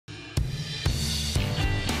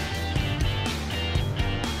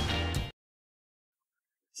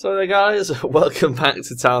So there, guys, welcome back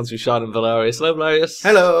to Towns with Charon and Velerious. Hello, Velerious.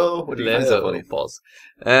 Hello. What did you find so funny? Pause.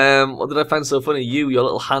 What did I find so funny? Your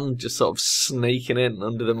little hand just sort of snaking in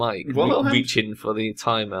under the mic, reaching for the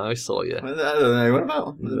timer. I saw you. I don't know what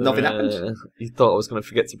about. Nothing happened. You thought I was going to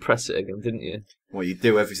forget to press it again, didn't you? Well, you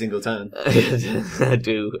do every single turn. I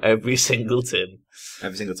do every single turn.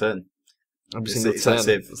 Every single turn. Every single turn. Like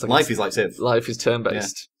Civ. Life is like Civ. Life is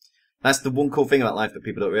turn-based. Yeah. That's the one cool thing about life that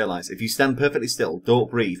people don't realise. If you stand perfectly still, don't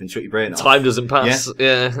breathe, and shut your brain off. Time doesn't pass.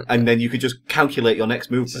 Yeah. And then you could just calculate your next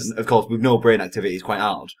movement. Of course, with no brain activity, it's quite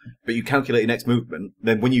hard. But you calculate your next movement.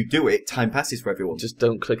 Then when you do it, time passes for everyone. Just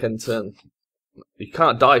don't click end turn. You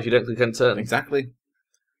can't die if you don't click end turn. Exactly.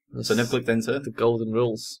 So never click end turn. The golden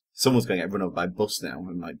rules. Someone's going to get run over by a bus now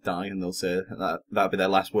and might die, and they'll say that'll be their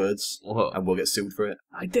last words, and we'll get sued for it.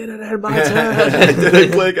 I did it in my turn. I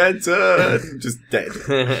didn't click end turn. Just dead.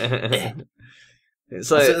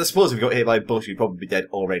 It's like, so I suppose if you got hit by a bus, you'd probably be dead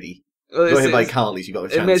already. Well, got hit by a car, at least you got a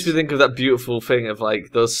chance. It makes me think of that beautiful thing of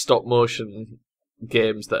like those stop motion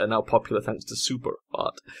games that are now popular thanks to Super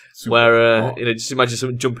Art, where you know, just imagine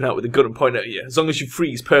someone jumping out with a gun and pointing at you. As long as you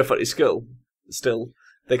freeze perfectly still,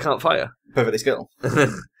 they can't fire. Perfectly still.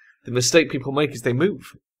 The mistake people make is they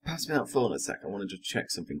move. Pass me that phone a sec. I want to just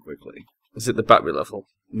check something quickly. Is it the battery level?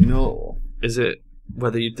 No. Is it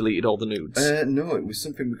whether you deleted all the nudes? No, it was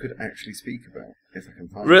something we could actually speak about, if I can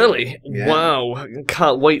find it. Really? Yeah. Wow.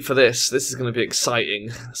 Can't wait for this. This is going to be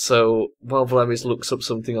exciting. So, while Velerious looks up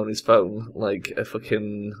something on his phone, like a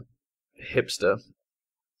fucking hipster,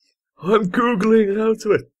 I'm Googling how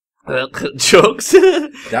to... Jokes.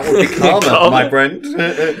 That would be karma, my friend.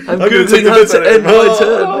 I'm Googling how to end my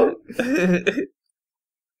turn.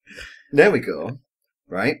 There we go.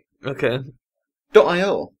 Right? Okay.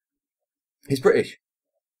 .io. He's British.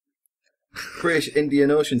 British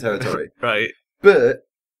Indian Ocean territory. Right. But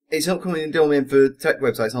it's not coming in domain for tech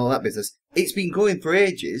websites and all that business. It's been going for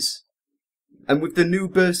ages. And with the new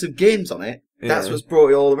burst of games on it, that's what's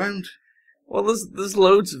brought it all around. Well, there's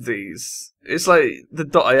loads of these. It's like the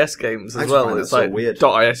 .is games as well. It's like weird.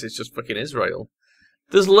 .is is just fucking Israel.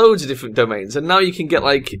 There's loads of different domains, and now you can get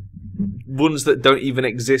like ones that don't even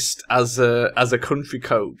exist as a country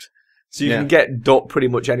code. So you can get pretty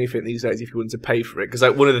much anything these days if you want to pay for it. Because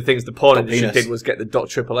like one of the things the porn industry did was get the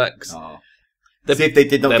 .XXX. Oh. See if they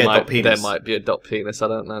did not get .penis. There might be a .penis. I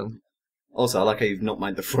don't know. Also, I like how you've not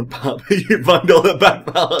mind the front part, but you mind all the back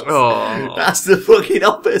parts. Oh. That's the fucking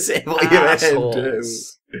opposite of what you're meant to do.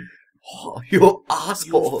 Oh, you're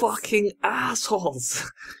assholes. You fucking assholes.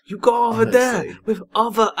 You go over there with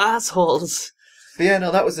other assholes. But yeah,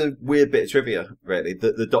 no, that was a weird bit of trivia, really.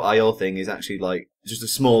 The .io thing is actually like just a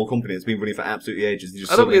small company that's been running for absolutely ages.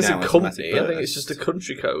 I don't think it's a company. I think it's just a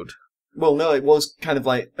country code. Well, no, it was kind of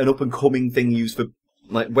like an up-and-coming thing used for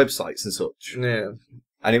like websites and such. Yeah.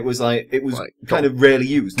 And it was kind of rarely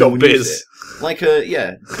used. No one used it. Like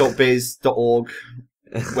 .biz, .org.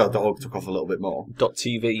 Well, .org took off a little bit more.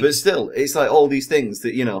 .tv. But still, it's like all these things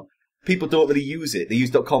that, you know, people don't really use it. They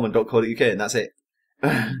use .com and .co.uk and that's it.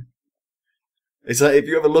 It's like, if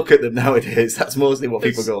you ever look at them nowadays, that's mostly what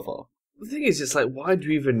people go for. The thing is, it's like, why do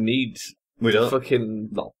you even need fucking...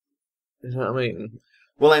 No. You know what I mean?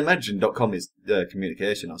 Well, I imagine .com is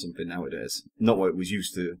communication or something nowadays. Not what it was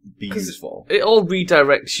used to be used for. It all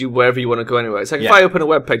redirects you wherever you want to go anyway. It's like if I open a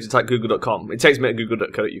web page and type google.com, it takes me to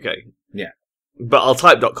google.co.uk. Yeah. But I'll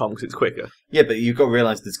type .com because it's quicker. Yeah, but you've got to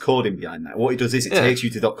realise there's coding behind that. What it does is it takes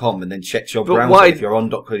you to .com and then checks your browser if you're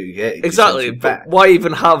on .co.uk. Exactly. But why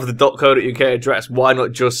even have the .co.uk address? Why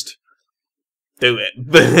not just do it?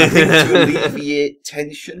 I think to alleviate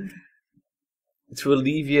tension. To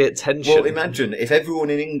alleviate tension. Well, imagine if everyone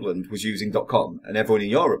in England was using .com and everyone in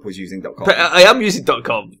Europe was using .com. But I am using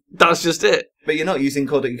 .com. That's just it. But you're not using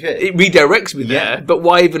co.uk. It redirects me there. But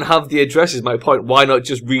why even have the address is my point. Why not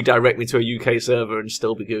just redirect me to a UK server and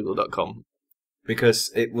still be google.com?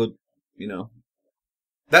 Because it would, you know...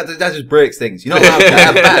 That just breaks things. You're not allowed to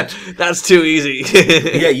have bad. That's too easy.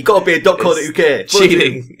 Yeah, you got to be a .co.uk.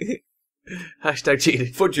 Cheating. Hashtag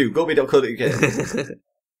cheating. Fudge you. Go be .co.uk.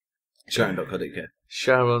 Charon.co.uk.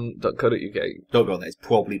 Charon.co.uk. Don't go there. It's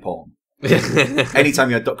probably porn. Anytime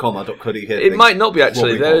you're at .com or .co.uk. It might not be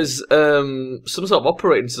actually. There's some sort of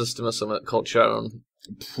operating system or something called Charon.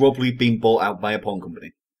 Probably been bought out by a porn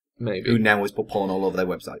company. Maybe. Who now has put porn all over their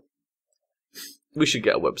website. We should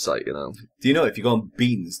get a website, you know. Do you know if you go on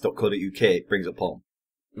beans.co.uk, it brings up porn?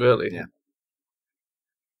 Really? Yeah.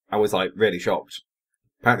 I was like really shocked.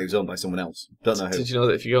 Apparently it was owned by someone else. Don't know who. Did you know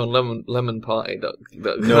that if you go on lemon party...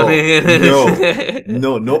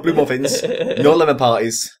 No, no blue muffins, no lemon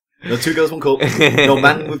parties. No 2 girls, 1 cup. No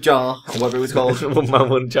man with jar, or whatever it was called. 1 man,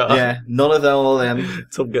 1 jar. Yeah, none of all them.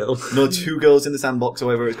 Tub girl. No 2 girls in the sandbox, or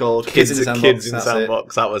whatever it's called. Kids in the sandbox. Kids in the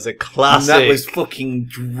sandbox. That was a classic. And that was fucking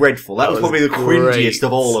dreadful. That was probably the cringiest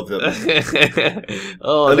of all of them.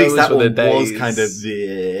 Oh, at least that one days. was kind of.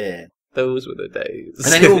 Yeah. Those were the days.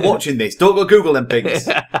 And anyone watching this, don't go Google them things.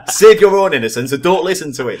 Save your own innocence and don't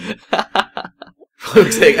listen to it.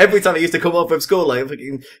 Fuck's sake, every time I used to come home from school, like a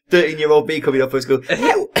fucking 13-year-old me coming up from school,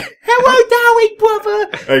 hello, darling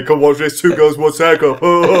brother. Hey, come watch this 2 girls, 1 haircut.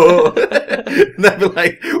 And they'd be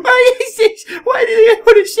like, why is this? Why did you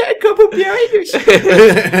put a haircut up your English?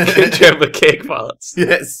 Can you remember cake farts?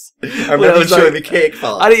 Yes. I remember showing me cake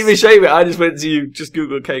farts. I didn't even show you it. I just went to you, just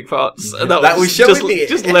Google cake farts. And that was showing me.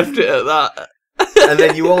 Just left it at that. And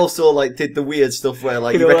then you also like did the weird stuff where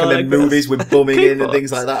like you recommend movies with bumming in and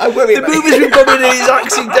things like that. The movies with bumming in is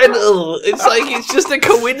accidental. It's like it's just a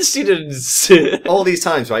coincidence. All these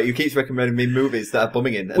times, right? You keep recommending me movies that are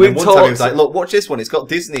bumming in, and then one time he was like, "Look, watch this one. It's got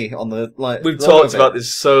Disney on the like." We've talked about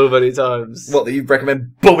this so many times. What that you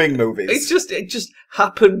recommend bumming movies? It just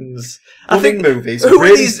happens. Bumming movies.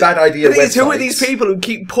 Really bad idea. Who are these people who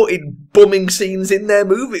keep putting bumming scenes in their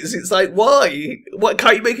movies? It's like why? Why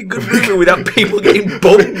can't you make a good movie without people getting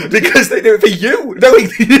bummed? Because they do it for you. No, they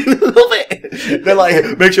love it. They're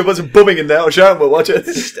like, make sure there's some bumming in there. I'll show them. We'll watch it.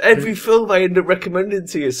 Just every film I end up recommending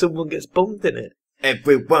to you, someone gets bummed in it.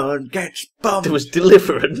 Everyone gets bummed. There was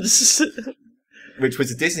Deliverance. Which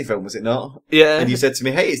was a Disney film, was it not? Yeah. And you said to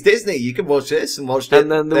me, hey, it's Disney. You can watch this and watch it.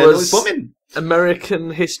 And then there was bumming.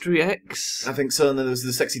 American History X. I think so. And then there was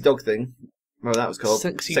the sexy dog thing. What that was called?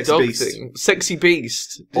 Sexy dog Beast. thing. Sexy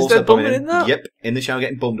Beast. Is Also there bumming in that? Yep. In the shower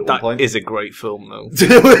getting bummed at one point. That is a great film, though.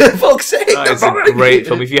 Fuck's sake. That is a great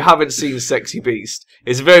film. If you haven't seen Sexy Beast,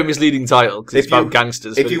 it's a very misleading title because it's about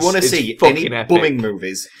gangsters. If you want to see any bumming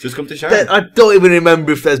movies, just come to shower. I don't even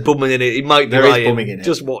remember if there's bumming in it. It might be There is bumming in it.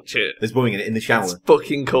 Just watch it. There's bumming in it in the shower. It's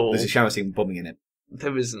fucking cool. There's a shower scene with bumming in it.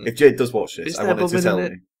 There isn't. If Jade does watch this, Is I there want it to bumming tell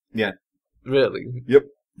in me. Yeah. Really? Yep.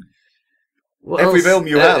 What Every else? film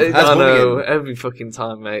you have has bumming in. Every fucking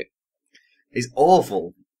time, mate. It's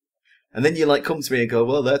awful. And then you like come to me and go,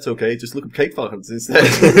 well, that's okay, just look up cake farts instead.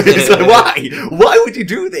 It's like, why? Why would you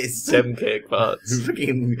do this? Them cake farts.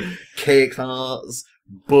 Fucking cake farts,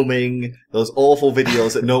 bumming, those awful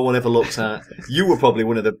videos that no one ever looks at. You were probably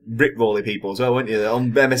one of the Rickroller people as well, weren't you?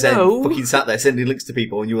 On MSN, fucking sat there sending links to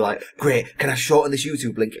people and you were like, great, can I shorten this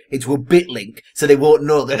YouTube link into a bit link so they won't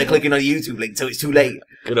know that they're clicking on a YouTube link so it's too late?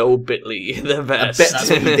 Good old Bitly, the best. I bet that's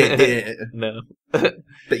what you did, didn't it? No.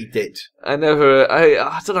 But you did. I don't know,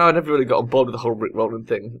 I never really got on board with the whole Rick Rolling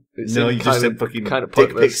thing. No, you just said fucking kind of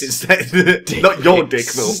dick pics instead. Not your dick,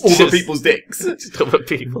 though. Other people's dicks. Just other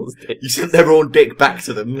people's dicks. You sent their own dick back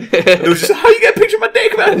to them. It was just, how you get a picture of my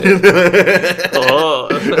dick, man?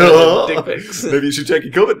 Oh. Dick pics. Maybe you should check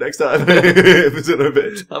your cupboard next time. If it's in a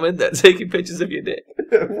bit. I'm in there taking pictures of your dick.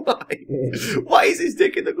 Why? Why is his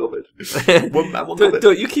dick in the cupboard? One man, one cupboard.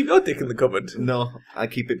 Don't you keep your dick in the cupboard? No, I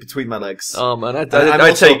keep it between my legs. Oh man, I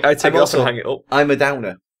take it off and hang it up. I'm a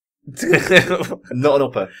downer. Not an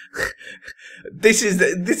upper. This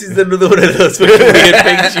is another one of those weird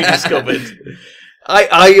things you discovered.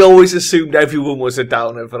 I always assumed everyone was a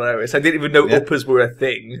downer Velerious. I didn't even know uppers were a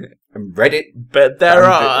thing. And Reddit. But there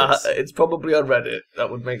are. It's probably on Reddit. That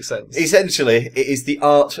would make sense. Essentially, it is the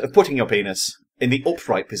art of putting your penis in the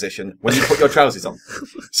upright position when you put your trousers on.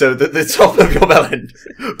 So that the top of your bell end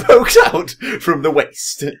pokes out from the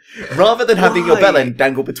waist. Rather than having your bell end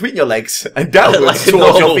dangle between your legs and downwards like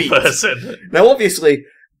towards your feet. Person. Now obviously,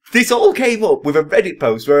 this all came up with a Reddit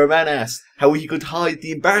post where a man asked how he could hide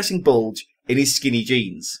the embarrassing bulge in his skinny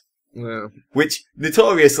jeans. Yeah. Which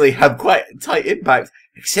notoriously have quite tight impact,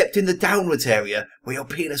 except in the downwards area where your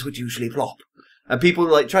penis would usually flop. And people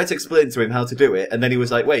like tried to explain to him how to do it, and then he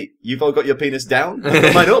was like, wait, you've all got your penis down? I've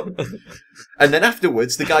got mine up. And then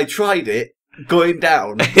afterwards, the guy tried it, going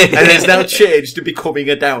down, and has now changed to becoming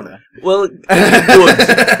a downer. Well, you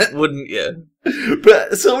would, wouldn't you?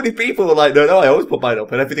 But so many people were like, no, I always put mine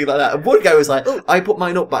up, and everything like that. And one guy was like, I put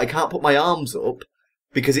mine up, but I can't put my arms up,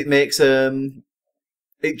 because it makes,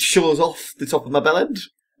 it shows off the top of my bell end.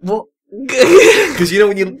 What? Because you know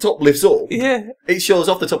when your top lifts up, yeah, it shows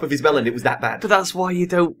off the top of his bell end. It was that bad. But that's why you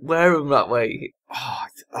don't wear them that way.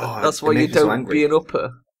 That's why you don't be an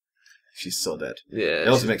upper. She's so dead. Yeah, it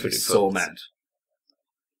also makes me so mad.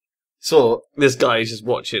 So this guy is just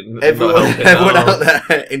watching. Everyone out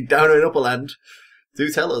there in Downer and Upperland,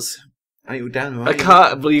 do tell us. Are you down? I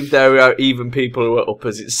can't believe there are even people who are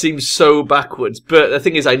uppers. It seems so backwards. But the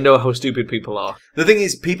thing is, I know how stupid people are. The thing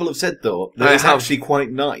is, people have said though that it's actually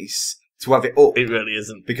quite nice to have it up. It really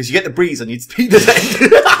isn't. Because you get the breeze on your penis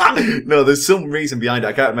end. No, there's some reason behind it.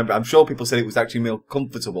 I can't remember. I'm sure people said it was actually more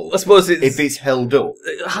comfortable. I suppose it's... if it's held up.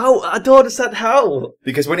 How? I don't understand how.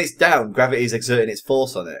 Because when it's down, gravity is exerting its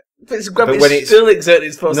force on it. But when it's still exerting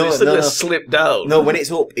its force, it's still going to slip down. No, when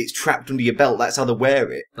it's up, it's trapped under your belt. That's how they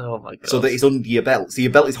wear it. Oh my god. So that it's under your belt. So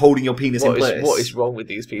your belt is holding your penis in place. What is wrong with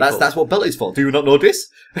these people? That's what belt is for. Do you not notice?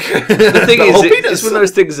 The thing is, it's one of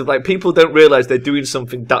those things of like, people don't realise they're doing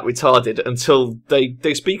something that retarded until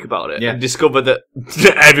they speak about it and discover that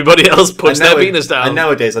everybody else puts their penis down. And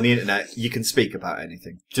nowadays on the internet, you can speak about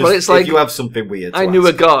anything. Just well, it's like, if you have something weird I knew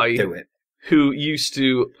a guy do it. Who used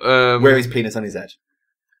to... wear his penis on his head.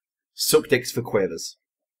 Suck dicks for quavers.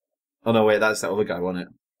 Oh no, wait, that's that other guy, wasn't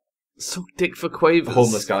it? Suck dick for quavers? The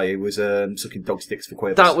homeless guy who was sucking dog sticks for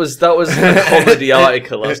quavers. That was a comedy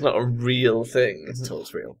article. That's not a real thing. It's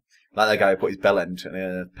totally real. Like that guy who put his bell end in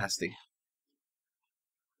a pasty.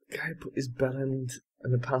 Guy put his bell end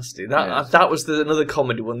in a pasty. That was another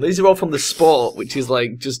comedy one. These are all from The Sport, which is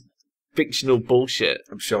like just fictional bullshit.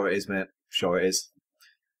 I'm sure it is, mate. Sure it is.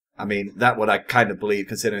 I mean, that one I kind of believe,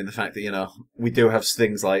 considering the fact that, you know, we do have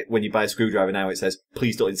things like when you buy a screwdriver now, it says,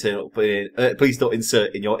 please don't insert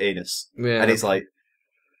in your anus. Yeah. And it's like,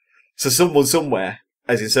 so someone somewhere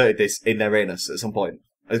has inserted this in their anus at some point.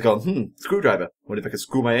 Has gone, screwdriver. Wonder if I can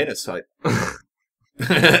screw my anus tight.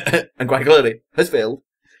 And quite clearly has failed.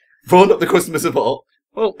 Phoned up the customer support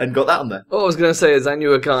and got that on there. What I was going to say is I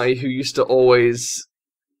knew a guy who used to always,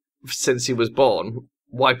 since he was born,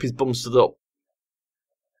 wipe his bum stood up.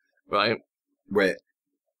 Right? Wait.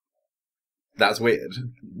 That's weird.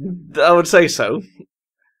 I would say so.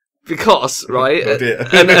 Because, right? Oh dear.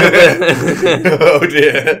 Oh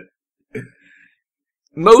dear.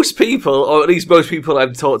 Most people, or at least most people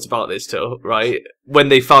I've talked about this to, right, when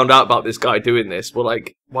they found out about this guy doing this, were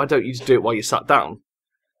like, why don't you just do it while you sat down?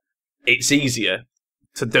 It's easier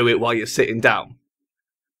to do it while you're sitting down.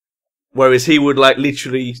 Whereas he would, like,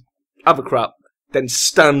 literally have a crap, then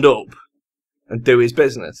stand up and do his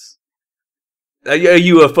business. Are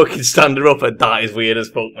you a fucking stander-upper? That is weird as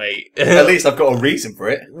fuck, mate. At least I've got a reason for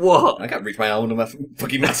it. What? I can't reach my arm on my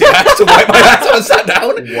fucking massive ass to wipe my ass when I sat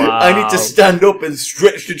down. Wow. I need to stand up and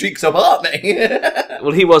stretch the cheeks apart, mate.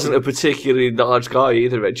 Well, he wasn't a particularly large guy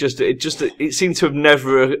either. It seemed to have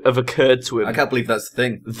never have occurred to him. I can't believe that's the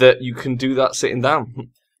thing. That you can do that sitting down.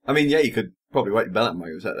 I mean, yeah, you could probably wipe your belly while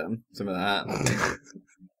you sat down. Something like that.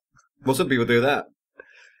 Well, some people do that.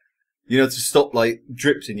 You know, to stop, like,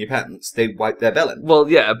 drips in your pants, they wipe their belly. Well,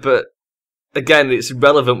 yeah, but, again, it's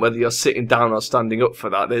irrelevant whether you're sitting down or standing up for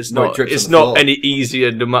that. It's not any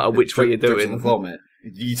easier no matter which way you're doing. On the floor, mate.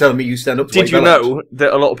 You telling me you stand up to Did you know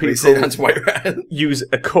that a lot of people to use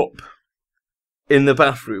a cup in the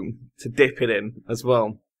bathroom to dip it in as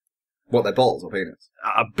well? What, their balls or penis?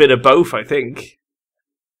 A bit of both, I think.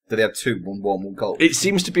 Do they have two, one warm, one cold? It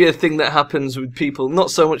seems to be a thing that happens with people,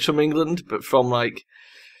 not so much from England, but from, like...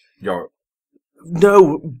 Europe.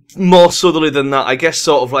 No, more southerly than that. I guess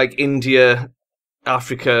sort of like India,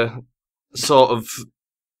 Africa, sort of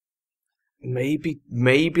maybe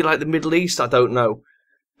like the Middle East. I don't know,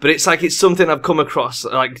 but it's like it's something I've come across,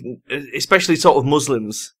 like especially sort of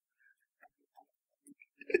Muslims.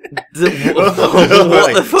 What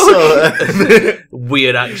the fuck?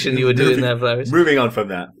 Weird action you were doing there, Velerious. Moving on from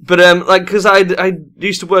that. But, like, because I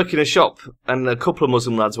used to work in a shop, and a couple of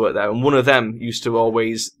Muslim lads worked there, and one of them used to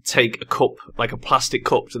always take a cup, like a plastic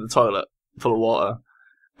cup, to the toilet full of water.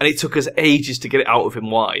 And it took us ages to get it out of him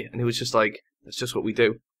why. And he was just like, that's just what we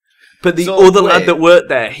do. But the other lad that worked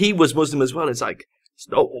there, he was Muslim as well. It's like, it's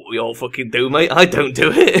not what we all fucking do, mate. I don't do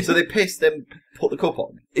it. So they piss, then put the cup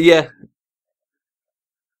on? Yeah.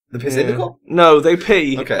 They piss in the cup? No, they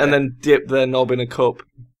pee and then dip their knob in a cup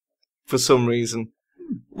for some reason.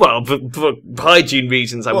 Well, for hygiene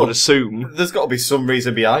reasons, I would assume. There's got to be some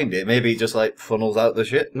reason behind it. Maybe it just, like, funnels out the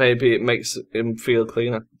shit. Maybe it makes him feel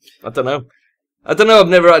cleaner. I don't know. I've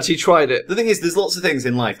never actually tried it. The thing is, there's lots of things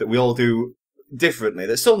in life that we all do differently.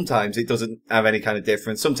 That sometimes it doesn't have any kind of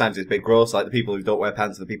difference. Sometimes it's a bit gross, like the people who don't wear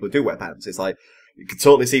pants and the people who do wear pants. It's like, you can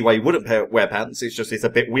totally see why you wouldn't wear pants. It's just, it's a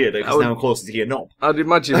bit weird. It's now closer to your knob. I'd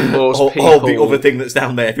imagine most people... Or the other thing that's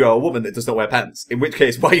down there, if you're a woman that does not wear pants. In which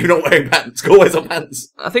case, why are you not wearing pants? Go wear some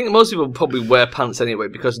pants. I think most people probably wear pants anyway,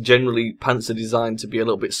 because generally pants are designed to be a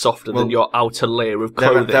little bit softer than your outer layer of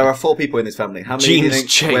clothing. There are 4 people in this family. How many do you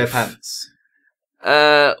think wear pants?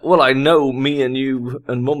 Well, I know me and you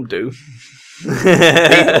and Mum do.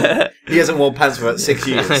 He hasn't worn pants for about 6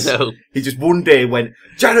 years. I know. He just one day went,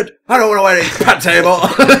 Janet, I don't want to wear any pants anymore.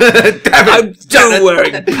 Damn it, I'm still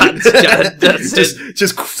wearing pants, Janet. That's it.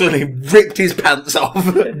 Just suddenly ripped his pants off,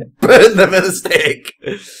 burned them at the stake.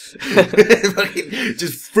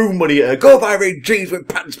 Just threw money at her. Go buy me jeans with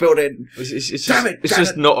pants built in. It's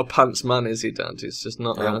just not a pants man, is he, Dad? It's just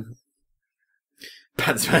not a...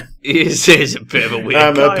 Pants man. He's a bit of a weird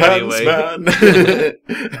I'm guy, a pants anyway. man.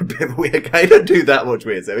 A bit of a weird guy. He doesn't do that much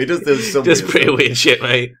weird stuff. He does do some Just weird pretty stuff. weird shit,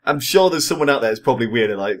 mate. I'm sure there's someone out there that's probably weird,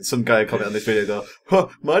 and like some guy comment on this video go, huh,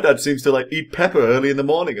 my dad seems to like eat pepper early in the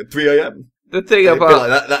morning at 3 a.m. The thing Like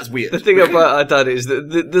about that's weird. the thing about our dad is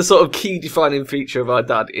that the sort of key defining feature of our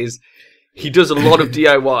dad is he does a lot of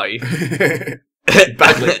DIY.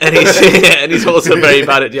 Badly. and he's also very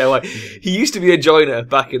bad at DIY. He used to be a joiner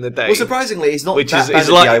back in the day. Well, surpringly, he's not Which that is- bad is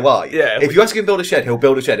at like- DIY. yeah. If you ask him to build a shed, he'll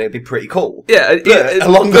build a shed. It'd be pretty cool. Yeah, But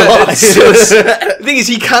along the but line. the thing is,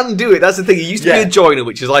 he can do it. That's the thing. He used to be Yeah. a joiner,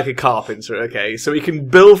 which is like a carpenter, okay? So he can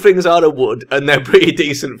build things out of wood, and they're pretty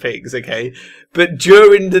decent things, okay? But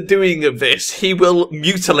during the doing of this, he will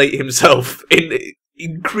mutilate himself in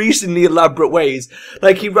increasingly elaborate ways.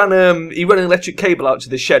 Like he ran an electric cable out to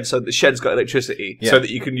the shed, so the shed's got electricity, so that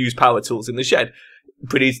you can use power tools in the shed.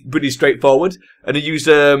 Pretty straightforward. And he used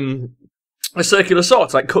a circular saw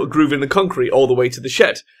to like cut a groove in the concrete all the way to the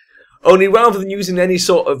shed. Only rather than using any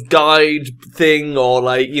sort of guide thing or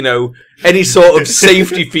like, you know, any sort of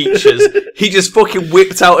safety features, he just fucking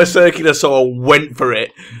whipped out a circular saw and went for it.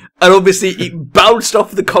 And obviously it bounced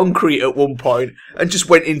off the concrete at one point and just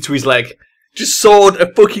went into his leg. Just sawed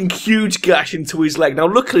a fucking huge gash into his leg. Now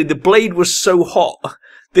luckily the blade was so hot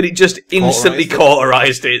that it just instantly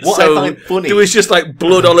cauterized it. What So I find funny, there was just like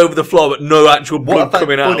blood all over the floor but no actual what blood I find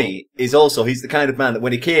coming out. funny is also he's the kind of man that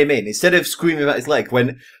when he came in, instead of screaming about his leg,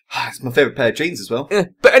 when it's my favourite pair of jeans as well. Yeah,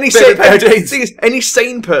 but any Favorite sane, pair of jeans. thing is, any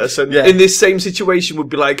sane person Yeah. in this same situation would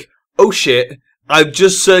be like, "Oh shit, I've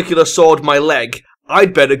just circular sawed my leg.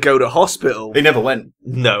 I'd better go to hospital." He never went.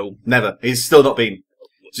 No, Never. He's still not been.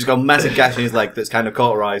 Just got a massive gash in his leg that's kind of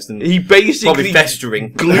cauterized and he basically probably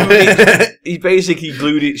festering. glued it. He basically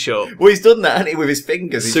glued it shut. Well, he's done that, hasn't he, with his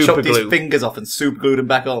fingers? He's Super chopped his glue. fingers off and super glued them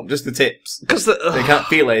back on, just the tips. Because They can't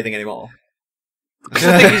feel anything anymore. the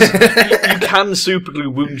thing is, you can super glue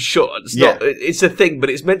wounds shut. It's not. It's a thing, but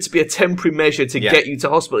it's meant to be a temporary measure to get you to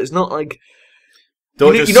hospital. It's not like.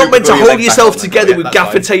 Don't You're just not meant to super glue your hold leg yourself back on, together yeah, with that's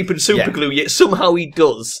gaffer fine. tape and super Yeah. glue, yet somehow he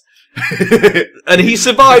does. And he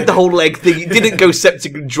survived the whole leg thing. He didn't go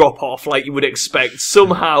septic and drop off like you would expect.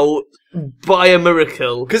 Somehow, by a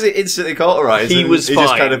miracle. Because it instantly cauterized. He and was He just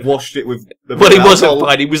fine. kind of washed it with. Well, he wasn't alcohol.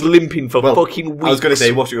 fine. He was limping for fucking weeks. I was going to say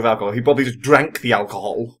he washed it with alcohol. He probably just drank the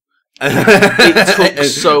alcohol. It took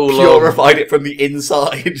so long. Purified it from the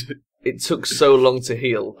inside. It took so long to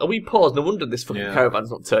heal. And we paused. No wonder this fucking Yeah. caravan's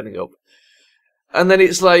not turning up. And then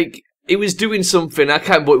it's like, he was doing something, I can't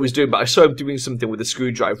remember what he was doing, but I saw him doing something with a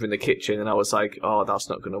screwdriver in the kitchen, and I was like, oh, that's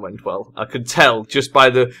not going to end well. I could tell, just by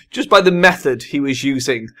the method he was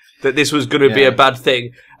using, that this was going to be a bad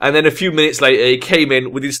thing. And then a few minutes later, he came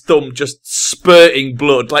in with his thumb just spurting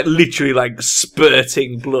blood, like literally like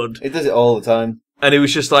spurting blood. It does it all the time. And he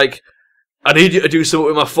was just like, I need you to do something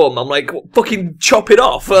with my thumb. I'm like, fucking chop it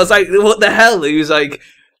off. I was like, what the hell? He was like,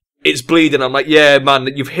 it's bleeding. I'm like, yeah, man,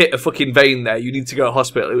 you've hit a fucking vein there. You need to go to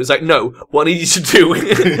hospital. It was like, no, what I need you to do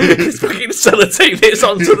is fucking sellotape this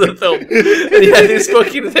onto the thumb. And he had this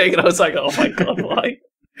fucking thing, and I was like, oh my god, why?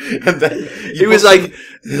 And then It was like,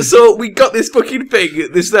 so we got this fucking thing,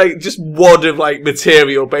 this like just wad of like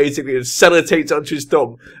material basically, and sellotaped onto his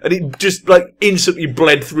thumb, and it just like instantly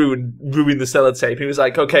bled through and ruined the sellotape. He was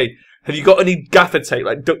like, okay, have you got any gaffer tape,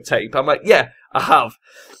 like duct tape? I'm like, yeah, I have.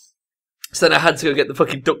 So then I had to go get the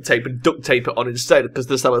fucking duct tape and duct tape it on instead because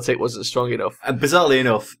the sellotape wasn't strong enough. And bizarrely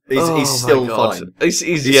enough, he's Oh still my God. fine.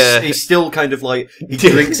 He's still kind of like, he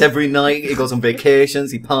drinks every night, he goes on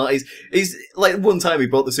vacations, he parties. He's, like, one time he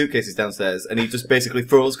brought the suitcases downstairs and he just basically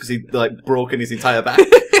froze because he'd, like, broken his entire back.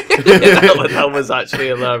 that was actually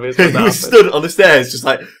hilarious. He was stood on the stairs just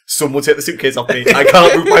like, someone take the suitcase off me, I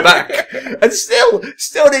can't move my back. And still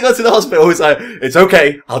when he got to the hospital, he's like, it's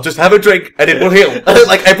okay, I'll just have a drink and it will heal.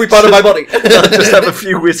 Like, every part of my body. I'll just have a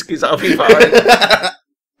few whiskeys, I'll be fine.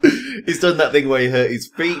 He's done that thing where he hurt his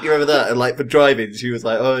feet. You remember that? And like for driving, she was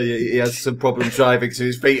like, "Oh, yeah, he has some problems driving, so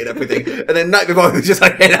his feet and everything." And then night before, he was just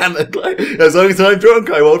like head hammered. Like, as long as I'm drunk,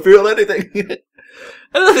 I won't feel anything.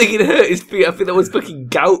 I don't think it hurt his feet. I think that was fucking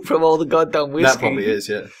gout from all the goddamn whiskey. That probably is,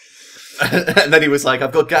 yeah. And then he was like,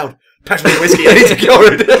 "I've got gout. Pass me whiskey. I need to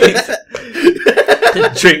cure it."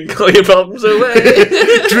 Drink all your problems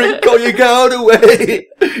away. Drink all your gout away.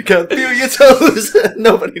 Can't feel your toes.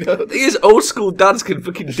 Nobody knows. These old school dads can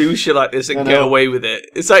fucking do shit like this and get away with it.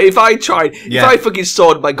 It's like if I tried, if I fucking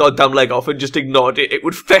sawed my goddamn leg off and just ignored it, it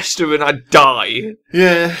would fester and I'd die.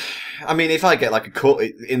 Yeah. I mean, if I get like a cut,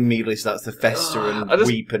 it immediately starts to fester and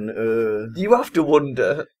weep and. You have to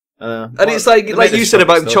wonder. And well, it's like you said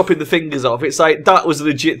about him chopping the fingers off. It's like that was a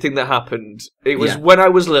legit thing that happened. It was when I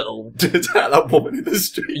was little. That woman in the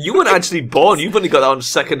street. You weren't actually born. You've only got that on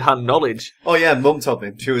second-hand knowledge. Oh yeah, Mum told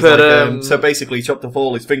me. She was like, so basically, he chopped off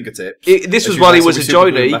all his fingertips. This was while he was a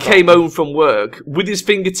joiner. He came home from work with his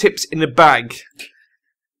fingertips in a bag.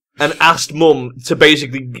 And asked Mum to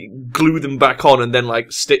basically glue them back on and then,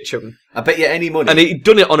 like, stitch them. I bet you any money. And he'd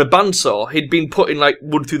done it on a bandsaw. He'd been putting, like,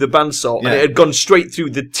 wood through the bandsaw, and it had gone straight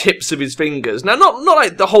through the tips of his fingers. Now, not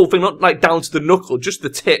like the whole thing, not, like, down to the knuckle, just the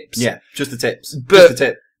tips. Yeah, just the tips. But just the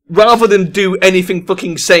tip. Rather than do anything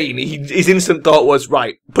fucking sane, his instant thought was,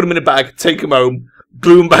 right, put them in a bag, take them home,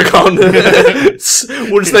 glue them back on.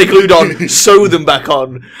 Once they glued on, sew them back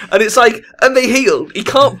on. And it's like, and they healed. He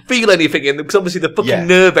can't feel anything in them because obviously the fucking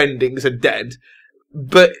nerve endings are dead.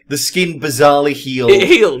 But the skin bizarrely healed. It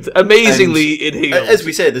healed. Amazingly, it healed. As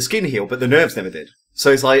we said, the skin healed, but the nerves never did.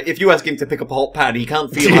 So it's like, if you ask him to pick up a hot pan, he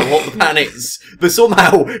can't feel how hot the pan is. But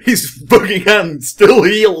somehow, his fucking hand still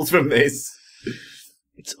heals from this.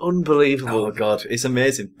 It's unbelievable. Oh god, it's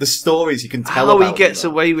amazing. The stories you can tell how about he gets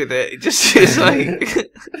away with it. It just is like... The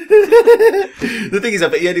thing is, I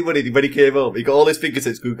bet when he came home, he got all his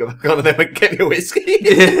fingertips glued back on and then went, get me a whiskey.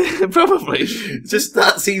 Yeah, probably. Just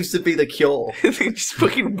that seems to be the cure. Just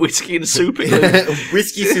fucking whiskey and super glue.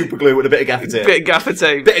 Whiskey super glue with a bit of gaffer tape. Bit of gaffer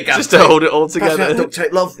tape. Just to hold it all together. Duct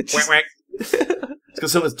tape, love. Whack, whack. It's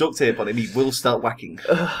got so much duct tape on him, he will start whacking.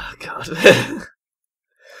 Oh, God.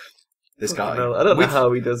 This guy. No, I don't know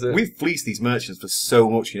how he does it. We've fleeced these merchants for so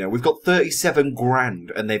much, you know. We've got 37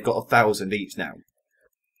 grand and they've got 1,000 each now.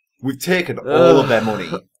 We've taken all of their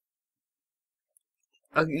money.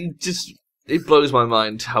 It blows my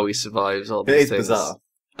mind how he survives all these things. It is bizarre.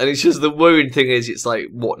 And it's just, the worrying thing is, it's like,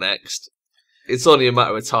 what next? It's only a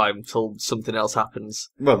matter of time till something else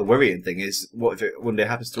happens. Well, the worrying thing is, what if it one day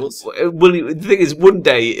happens to us? Well, the thing is, one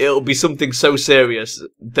day it'll be something so serious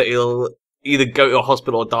that he'll either go to a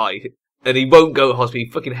hospital or die. And he won't go to hospital.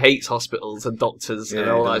 He fucking hates hospitals and doctors and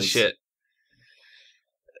all that shit.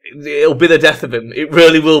 It'll be the death of him. It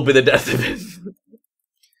really will be the death of him.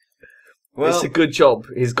 Well, it's a good job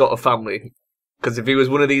he's got a family. Because if he was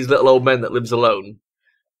one of these little old men that lives alone,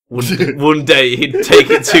 one day he'd take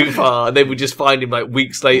it too far and they would just find him like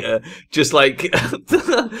weeks later, just like, I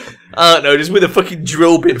don't know, just with a fucking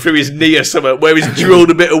drill bit through his knee or something, where he's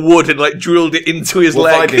drilled a bit of wood and like drilled it into his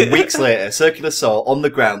leg. Find him weeks later, circular saw on the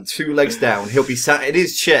ground, 2 legs down, he'll be sat in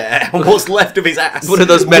his chair on what's left of his ass. One of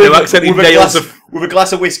those men who accidentally nails with a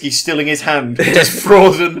glass of whiskey still in his hand, just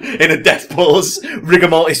frozen in a death pose. Rigor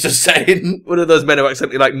mortis just saying. One of those men who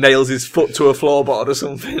accidentally like nails his foot to a floorboard or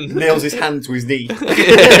something. Nails his hand to his knee.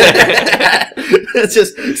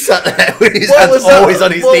 Just sat there with his hands always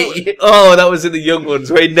on his knee. Oh, that was in the young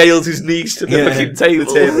ones where he nails his knees to the fucking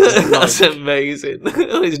table. The That's amazing.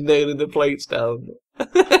 He's nailing the plates down.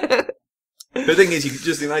 The thing is, you can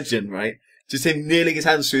just imagine, right? Just him nailing his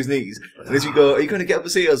hands to his knees. And as you go, are you going to get up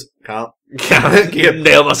and see us? Can't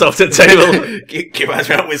nail myself to the table. Give us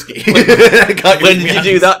that whiskey. When did you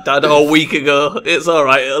do that, Dad? Oh, a week ago. It's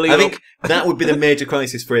alright. I think that would be the major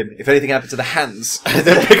crisis for him. If anything happened to the hands,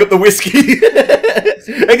 then pick up the whiskey.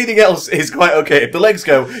 Anything else is quite okay. If the legs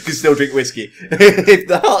go, can still drink whiskey. If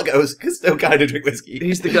the heart goes, can still kind of drink whiskey.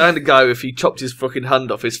 He's the kind of guy, if he chopped his fucking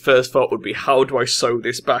hand off, his first thought would be, how do I sew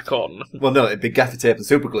this back on? Well, no, it'd be gaffer tape and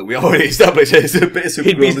super glue. We already established it. It's a bit of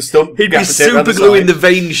super glue on the stump. He'd be super gluing the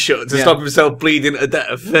veins shut to stop himself bleeding to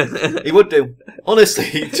death. He would do. Honestly,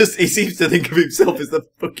 he seems to think of himself as the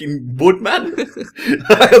fucking wood man.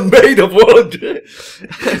 I am made of wood.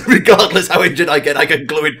 Regardless how injured I get, I can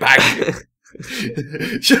glue it back.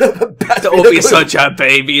 Shut up and pass Don't be such a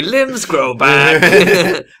baby. Limbs grow back.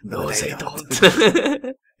 No, they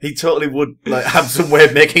don't. He totally would like have some way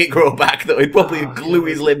of making it grow back, though. He'd probably glue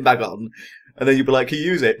his limb back on. And then you'd be like, can you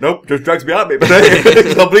use it? Nope, just drags me out me. But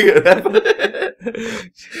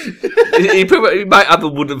he might have a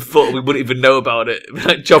wooden foot and we wouldn't even know about it.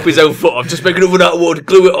 Like, chop his own foot off, just make another one out of wood,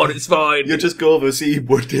 glue it on, it's fine. You'll just go over, see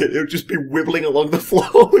wood, he'll just be wibbling along the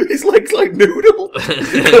floor with his legs like noodle.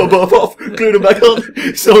 Go both off, glue them back on.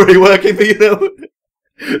 It's already working for you now.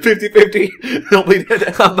 50-50. Not be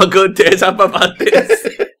dead. Have my good days, have my bad days.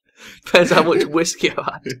 Depends how much whiskey I've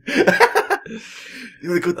had. You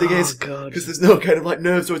know, the good thing is, because there's no kind of like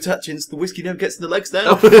nerves or attachments, the whiskey never gets in the legs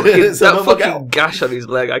now. That fucking gash on his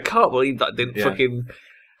leg, I can't believe that didn't fucking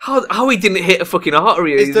How he didn't hit a fucking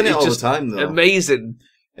artery? He's done it all the time, though. Amazing.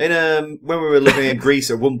 When we were living in Greece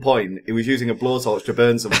at one point, he was using a blowtorch to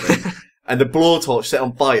burn something, and the blowtorch set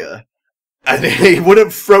on fire, and he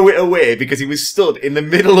wouldn't throw it away because he was stood in the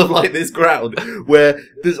middle of like this ground where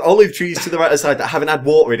there's olive trees to the right side that haven't had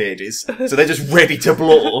water in ages, so they're just ready to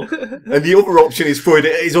blow. And the other option is throwing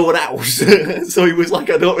it at his own house. So he was like,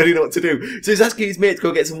 I don't really know what to do. So he's asking his mate to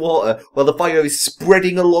go get some water while the fire is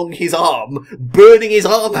spreading along his arm, burning his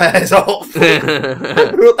arm hairs off. They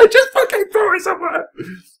just fucking throw it somewhere.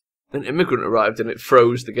 An immigrant arrived and it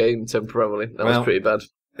froze the game temporarily. That was pretty bad.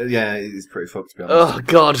 Yeah, he's pretty fucked, to be honest. Oh,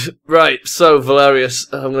 God. Right, so, Velerious,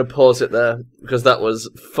 I'm going to pause it there, because that was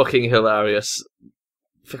fucking hilarious.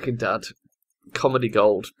 Fucking dad. Comedy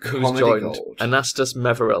Gold. Who's joined? Anastas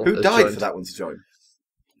Meverell. Who died for that one to join?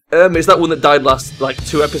 It's that one that died last,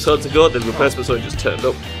 2 episodes ago, the replacement so just turned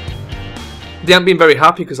up. They haven't been very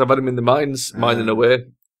happy, because I've had him in the mines, mining away.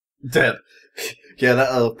 Damn. Yeah,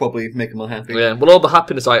 that'll probably make them unhappy. Yeah, well, all the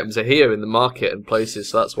happiness items are here in the market and places,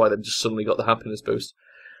 so that's why they've just suddenly got the happiness boost.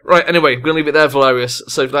 Right, anyway, we're going to leave it there, Velerious.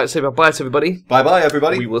 So if you'd like to say bye-bye to everybody. Bye-bye,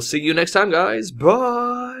 everybody. We will see you next time, guys.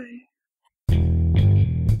 Bye.